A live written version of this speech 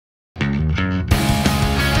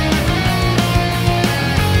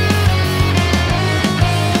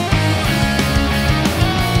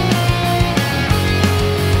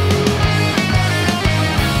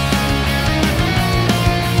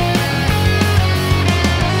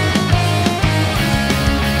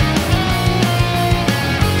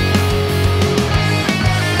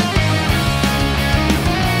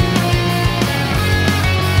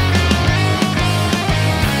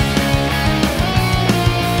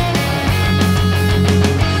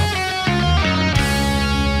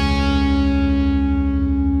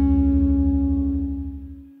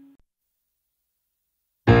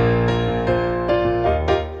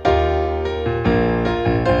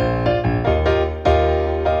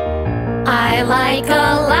I like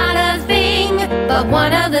a lot of things, but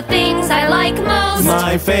one of the things I like most,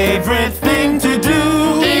 my favorite thing to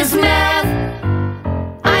do, is math.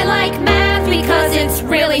 I like math because it's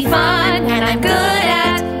really fun, and I'm good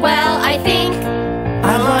at, well, I think.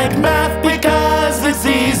 I like math because it's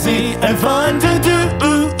easy and fun to do.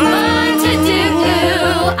 Fun to do.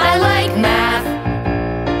 I like math.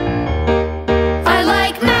 I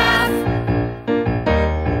like math.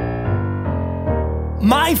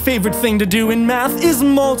 My favorite thing to do in math is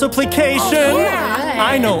multiplication.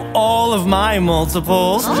 I know all of my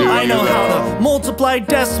multiples. I know how to multiply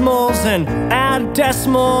decimals and add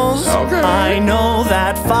decimals. I know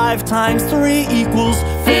that 5 times 3 equals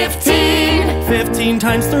 15. 15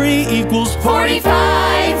 times 3 equals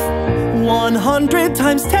 45. 100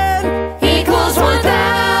 times 10 equals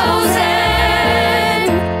 1,000.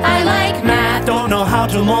 I like math. Don't know how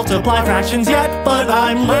to multiply fractions yet, but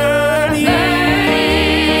I'm learning.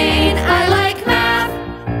 I like math.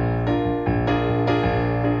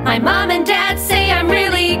 My mom and dad say I'm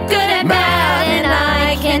really good at math, and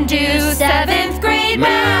I can do 7th grade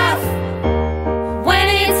math. When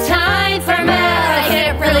it's time for math, I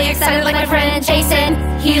get really excited like my friend Jason.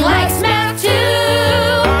 He likes math too.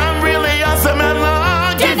 I'm really awesome at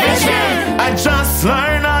long Division. I just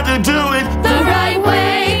learned how to do it The right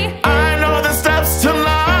way. I know the steps to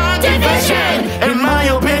long Division. In my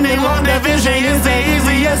opinion, long division is the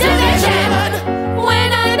easiest Division.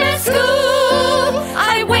 When I'm at school,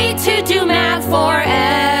 I wait to do math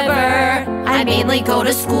forever. I mainly go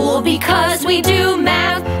to school because we do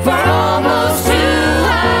math for almost 2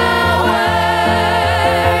 hours.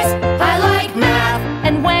 I like math.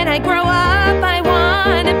 And when I grow up, I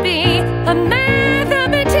want to be a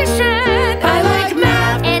mathematician. I like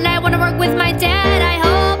math. And I want to work with my dad. I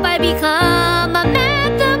hope I become a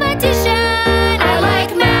mathematician. I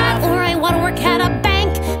like math. Or I want to work at a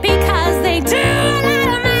bank because they do a lot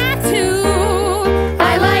of math too.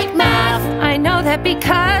 I like math. I know that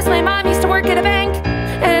because my mom used to work at a bank,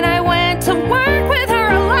 and I went to work with her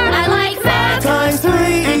a lot. I like math. 5 times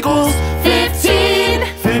 3 equals 15.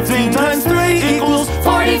 15 times 3 equals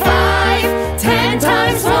 45. 10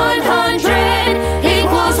 times 100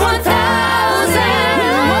 equals 1,000.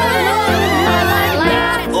 I like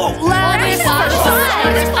math. Oh, last.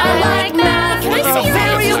 I like math. Can I see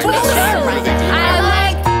your I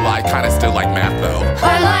like. Well, I kind of still like math, though.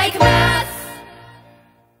 I like math.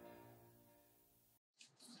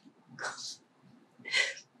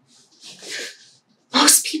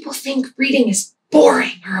 Most people think reading is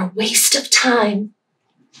boring or a waste of time.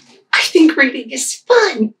 I think reading is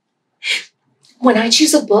fun. When I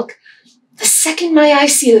choose a book, the second my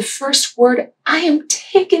eyes see the first word, I am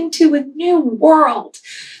taken to a new world.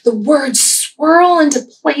 The words swirl into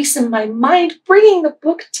place in my mind, bringing the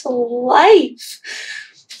book to life.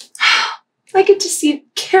 I get to see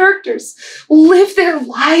characters live their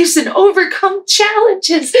lives and overcome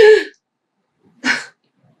challenges.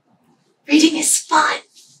 Reading is fun.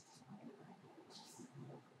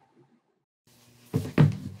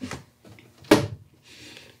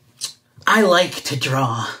 I like to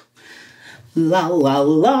draw. La la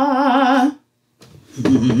la.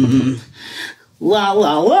 La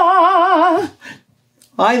la la.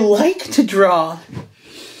 I like to draw.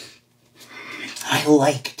 I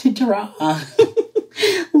like to draw.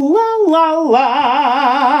 La la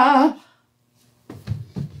la.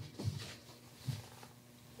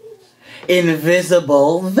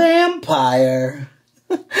 Invisible vampire.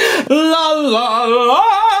 La la la.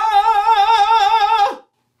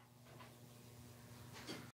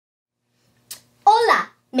 Hola,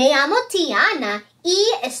 me llamo Tiana y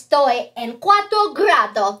estoy en 4º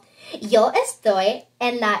grado. Yo estoy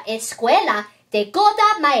en la escuela de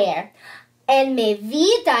Goda Meir. En mi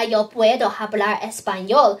vida yo puedo hablar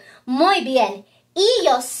español muy bien y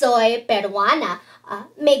yo soy peruana.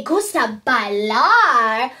 Me gusta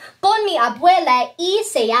bailar con mi abuela y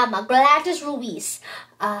se llama Gladys Ruiz.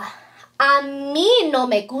 A mí no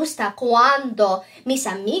me gusta cuando mis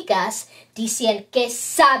amigas dicen que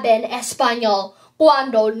saben español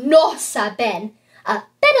cuando no saben.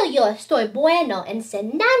 Pero yo estoy bueno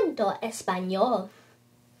enseñando español.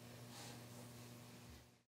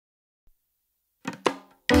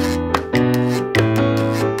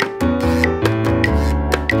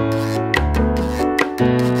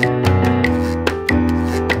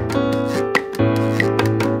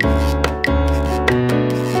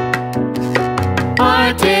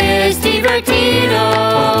 Arte es divertido.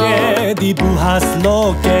 Porque dibujas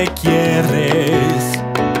lo que quieres.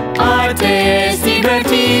 Arte es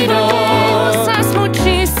divertido. Usas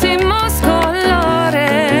muchísimos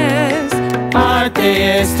colores.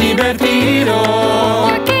 Arte es divertido.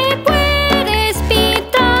 Porque puedes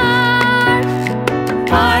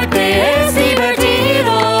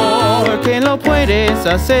puedes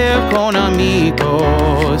hacer con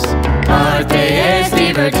amigos. Arte es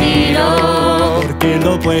divertido. Porque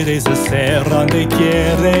lo puedes hacer donde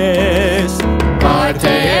quieres.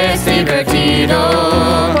 Arte es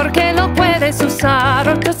divertido. Porque lo puedes usar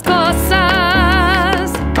otras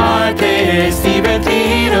cosas. Arte es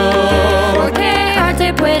divertido. Porque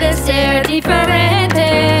arte puede ser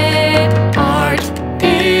diferente. Art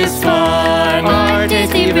is fun. Arte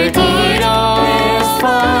es divertido. Es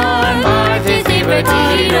fun. Arte es divertido.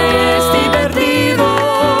 Arte es divertido.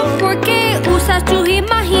 Porque usas tu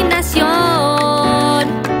imaginación.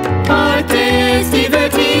 Arte es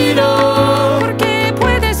divertido. Porque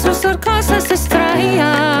puedes usar cosas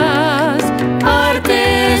extrañas.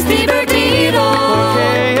 Arte es divertido.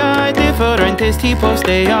 Porque hay diferentes tipos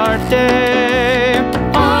de arte.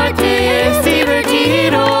 Arte es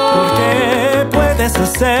divertido. Porque puedes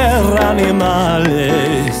hacer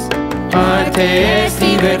animales. Arte es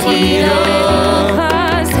divertido.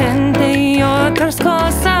 Dibujas gente y otras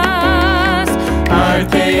cosas.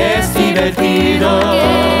 Arte es divertido.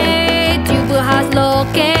 Porque dibujas lo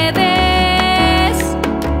que ves.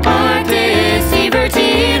 Arte es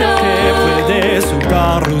divertido. Que puedes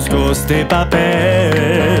jugar rusgos de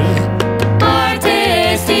papel.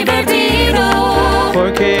 Arte es divertido.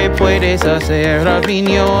 Porque puedes hacer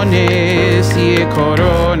opiniones y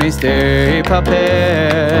corones de papel.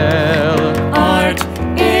 Art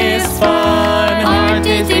is fun.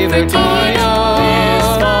 Arte es divertido. Is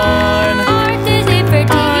fun. Arte es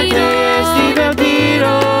divertido. Es divertido.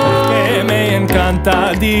 Que me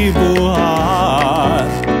encanta dibujar.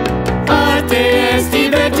 Arte es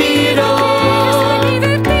divertido. Es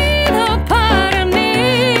divertido para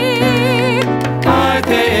mí.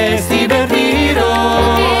 Arte es divertido.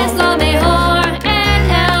 Es lo mejor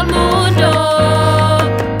en el mundo.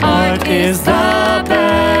 Art is the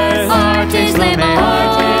best. Art is lo mejor.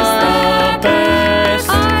 Art is the best.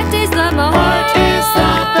 Art is lo mejor. Art is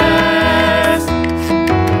the best.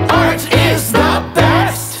 Art is the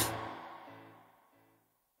best.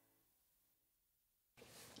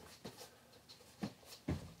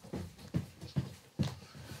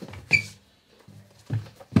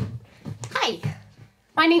 Hi,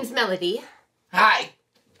 my name's Melody. Hi.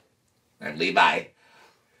 I'm Levi.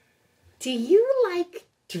 Do you like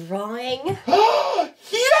drawing?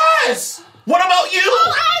 Yes! What about you?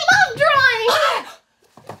 Oh, I love drawing!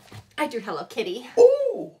 I drew Hello Kitty.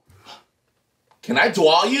 Ooh. Can I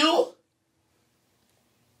draw you?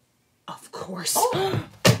 Of course.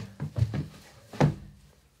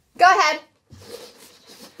 Go ahead.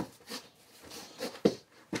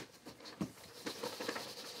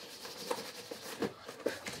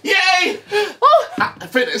 Yay! Oh, I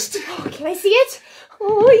finished. can I see it?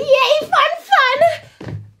 Oh, yay, fun, fun!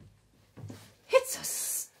 It's a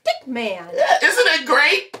stick man. Isn't it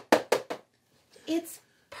great? It's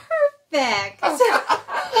perfect. I'll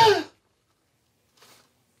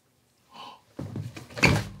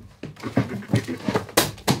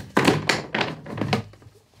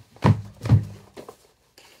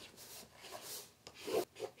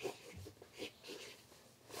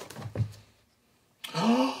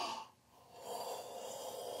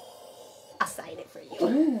sign it for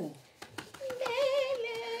you.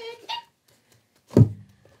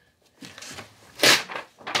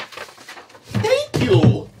 Thank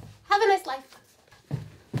you. Have a nice life.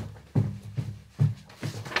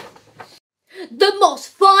 The most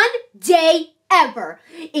fun day ever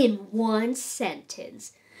in one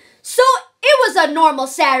sentence. So it was a normal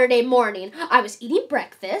Saturday morning. I was eating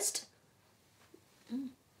breakfast,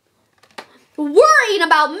 worrying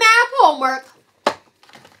about math homework.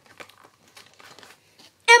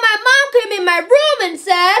 And my mom came in my room and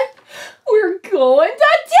said, "We're going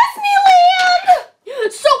to Disneyland!"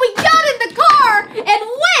 So we got in the car and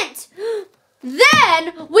went.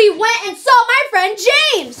 Then we went and saw my friend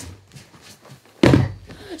James.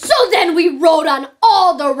 So then we rode on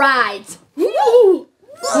all the rides. Oh,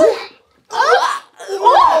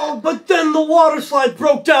 but then the water slide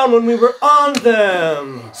broke down when we were on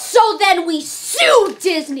them. So then we sued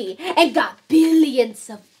Disney and got billions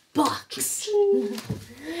of bucks.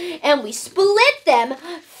 And we split them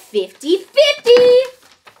 50-50.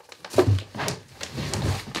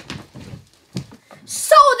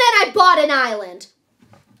 So then I bought an island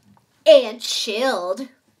and chilled.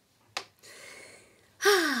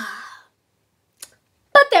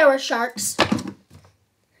 But there were sharks.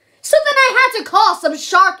 So then I had to call some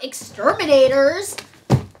shark exterminators.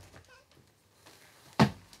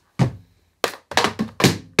 And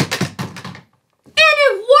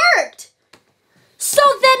it worked. So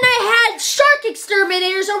then I had shark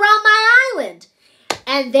exterminators around my island.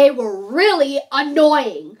 And they were really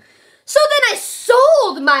annoying. So then I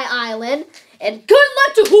sold my island, and good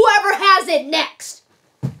luck to whoever has it next.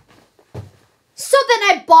 So then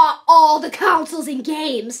I bought all the consoles and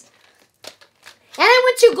games. And I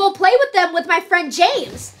went to go play with them with my friend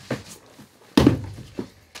James.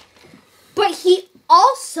 But he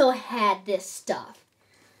also had this stuff.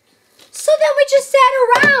 So then we just sat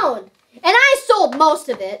around. And I sold most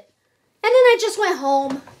of it. And then I just went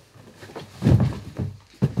home.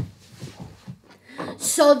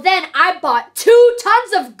 So then I bought 2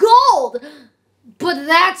 tons of gold. But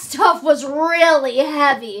that stuff was really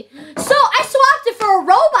heavy. So I swapped it for a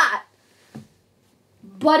robot.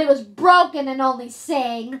 But it was broken and only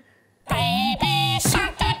sang. So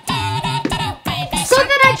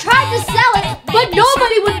then I tried to sell it, but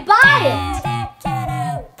nobody would buy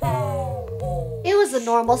it. It was a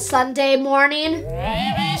normal Sunday morning.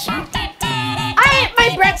 I ate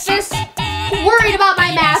my breakfast, worried about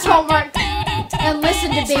my math homework, and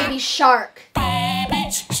listened to Baby Shark.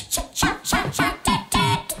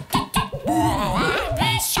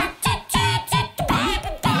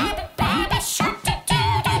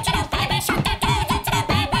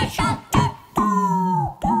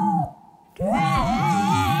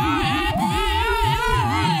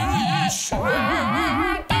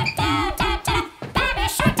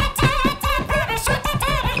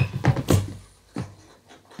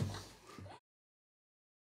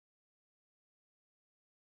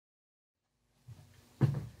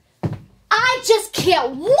 I just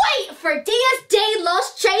can't wait for Dias de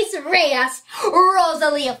los Chacerías.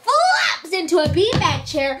 Rosalia flops into a beanbag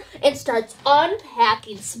chair and starts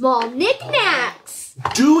unpacking small knickknacks.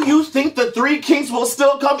 Do you think the 3 kings will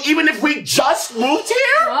still come even if we just moved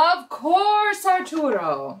here? Of course,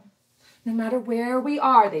 Arturo. No matter where we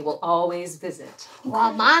are, they will always visit.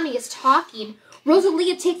 While Mommy is talking,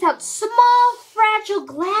 Rosalia takes out small, fragile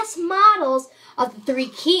glass models of the 3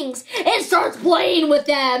 kings and starts playing with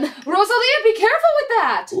them. Rosalia, be careful with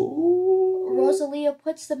that. Rosalia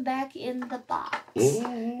puts them back in the box.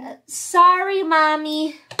 Sorry,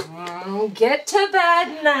 Mommy. Get to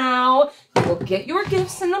bed now. You will get your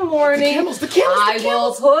gifts in the morning. The camels, I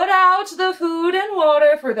will put out the food and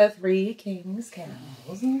water for the 3 kings,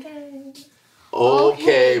 camels, and kings.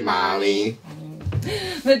 Okay, Mommy.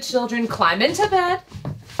 The children climb into bed.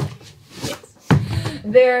 Yes.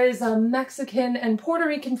 There is a Mexican and Puerto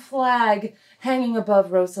Rican flag hanging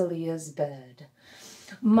above Rosalia's bed.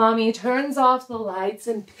 Mommy turns off the lights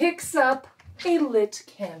and picks up a lit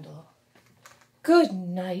candle. Good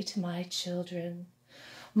night, my children.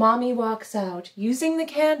 Mommy walks out, using the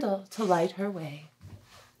candle to light her way.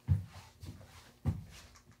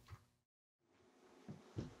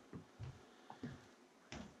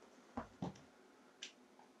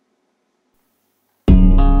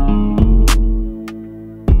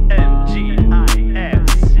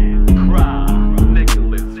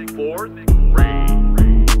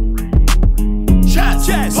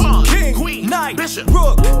 Chess, king, queen, knight, bishop,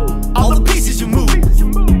 rook. All the pieces you move.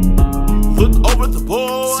 Look over the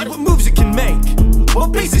board. See what moves you can make.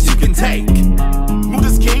 What pieces you can take. Move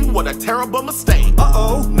this king, what a terrible mistake.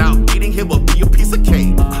 Uh-oh. Now beating him will be a piece of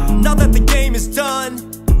cake. Now that the game is done,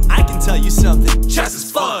 I can tell you something. Chess is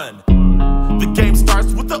fun. The game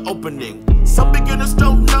starts with the opening. Some beginners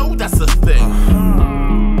don't know that's a thing.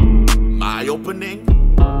 My opening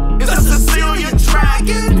is a Sicilian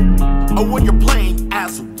dragon. Or when you're playing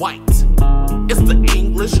as white, it's the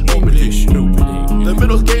English opening. The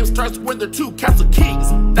middle game starts when the 2 castle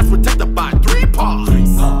kings that's protected by 3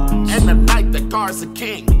 pawns. And the knight that guards the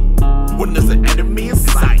king when there's an enemy in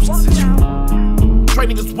sight.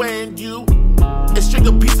 Trading is when you exchange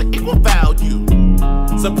a piece of equal value.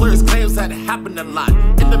 Some players claims that happened a lot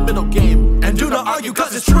in the middle game. And do not argue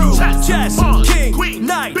cause it's true. Chess, king, queen,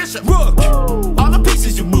 knight, bishop, rook. All the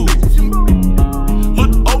pieces you move.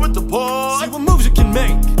 Look over the board. See what moves you can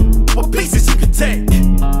make. What pieces you can take.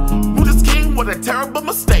 Move this king, what a terrible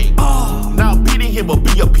mistake. Now beating him will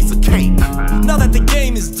be a piece of cake. Now that the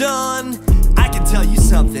game is done, I can tell you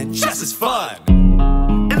something. Chess is fun.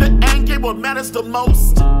 In the end game, what matters the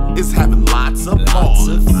most is having lots of pawns.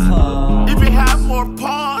 If you have more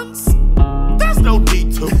pawns, there's no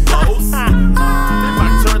need to boast. They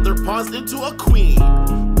might turn their pawns into a queen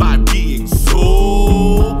by being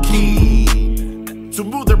so keen to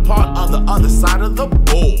move their pawn on the other side of the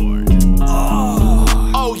board.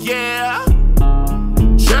 Oh yeah,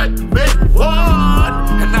 checkmate one.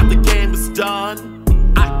 And now the game is done,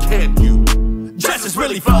 I can't you. Chess is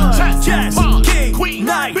really fun. Chess, pawn, king, queen,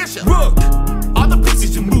 knight, bishop, rook. all the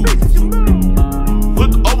pieces you move.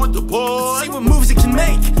 Look over the board. See what moves you can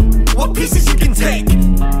make. What pieces you can take.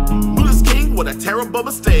 Move this king, what a terrible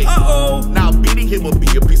mistake. Uh-oh. Now beating him will be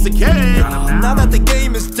a piece of cake. Now that the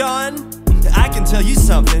game is done, I can tell you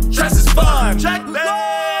something. Chess is fun.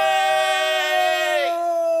 Checkmate.